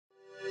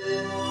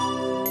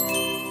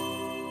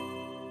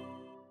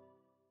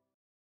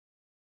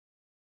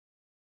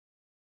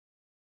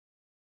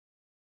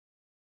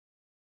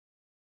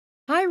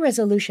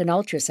High-resolution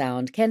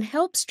ultrasound can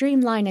help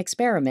streamline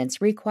experiments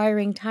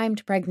requiring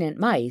timed pregnant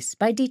mice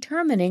by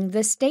determining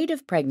the state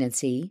of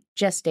pregnancy,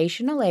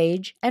 gestational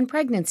age, and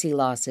pregnancy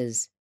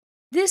losses.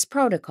 This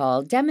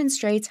protocol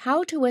demonstrates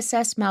how to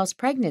assess mouse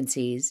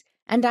pregnancies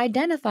and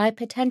identify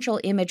potential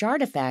image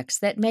artifacts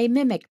that may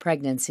mimic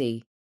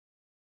pregnancy.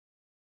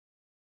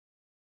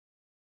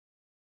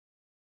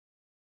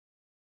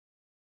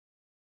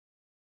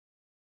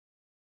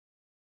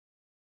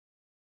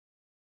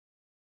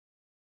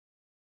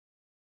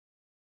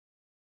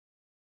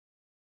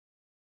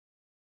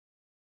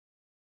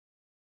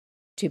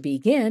 To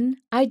begin,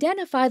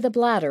 identify the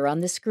bladder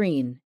on the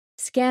screen.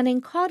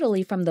 Scanning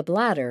caudally from the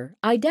bladder,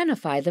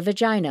 identify the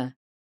vagina.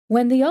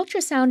 When the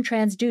ultrasound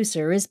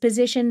transducer is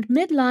positioned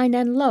midline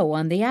and low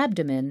on the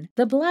abdomen,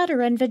 the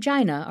bladder and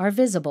vagina are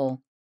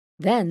visible.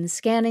 Then,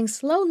 scanning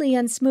slowly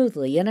and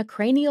smoothly in a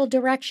cranial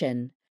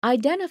direction,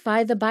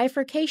 identify the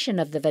bifurcation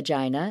of the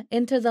vagina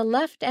into the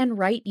left and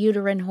right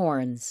uterine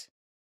horns.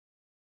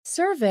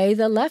 Survey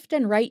the left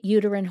and right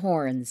uterine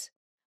horns.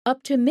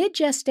 Up to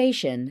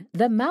mid-gestation,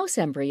 the mouse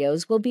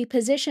embryos will be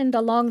positioned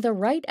along the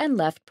right and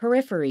left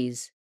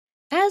peripheries.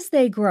 As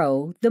they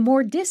grow, the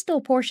more distal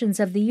portions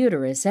of the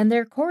uterus and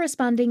their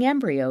corresponding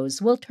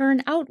embryos will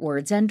turn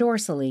outwards and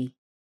dorsally.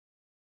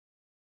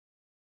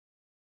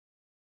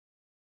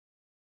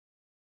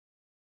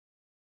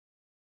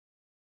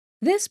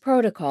 This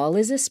protocol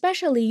is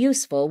especially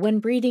useful when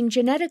breeding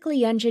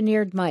genetically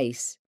engineered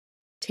mice.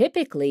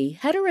 Typically,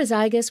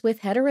 heterozygous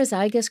with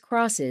heterozygous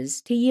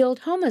crosses to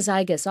yield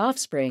homozygous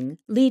offspring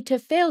lead to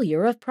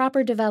failure of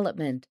proper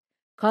development,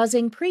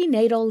 causing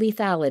prenatal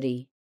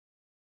lethality.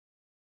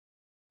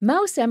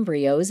 Mouse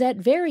embryos at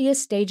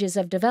various stages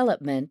of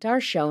development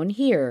are shown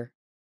here.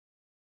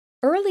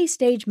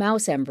 Early-stage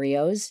mouse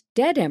embryos,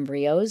 dead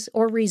embryos,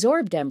 or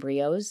resorbed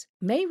embryos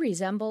may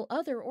resemble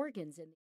other organs in